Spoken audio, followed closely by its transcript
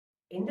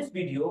In this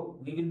video,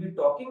 we will be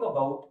talking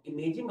about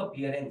imaging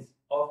appearance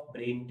of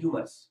brain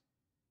tumors.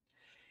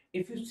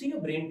 If you see a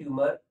brain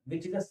tumor,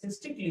 which is a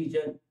cystic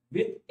lesion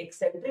with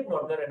eccentric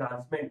nodular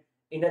enhancement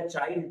in a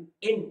child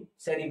in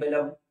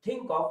cerebellum,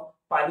 think of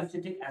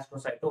pilocytic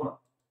astrocytoma.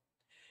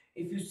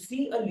 If you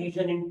see a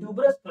lesion in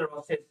tuberous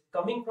sclerosis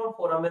coming from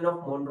foramen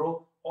of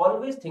Monro,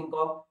 always think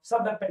of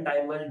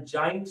subependymal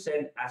giant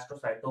cell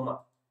astrocytoma.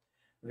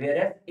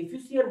 Whereas if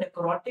you see a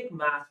necrotic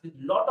mass with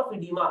lot of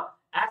edema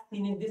as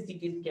seen in this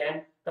CT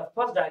scan, the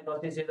first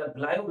diagnosis is a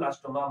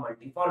glioblastoma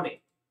multiforme.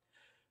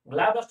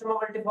 Glioblastoma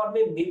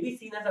multiforme may be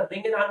seen as a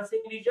ring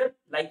enhancing lesion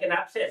like an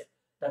abscess.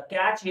 The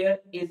catch here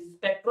is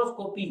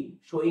spectroscopy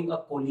showing a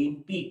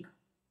choline peak.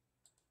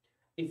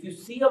 If you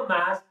see a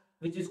mass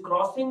which is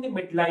crossing the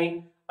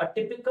midline, a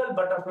typical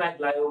butterfly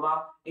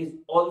glioma is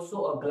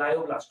also a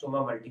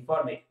glioblastoma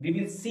multiforme. We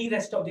will see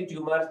rest of the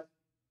tumors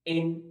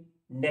in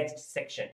next section.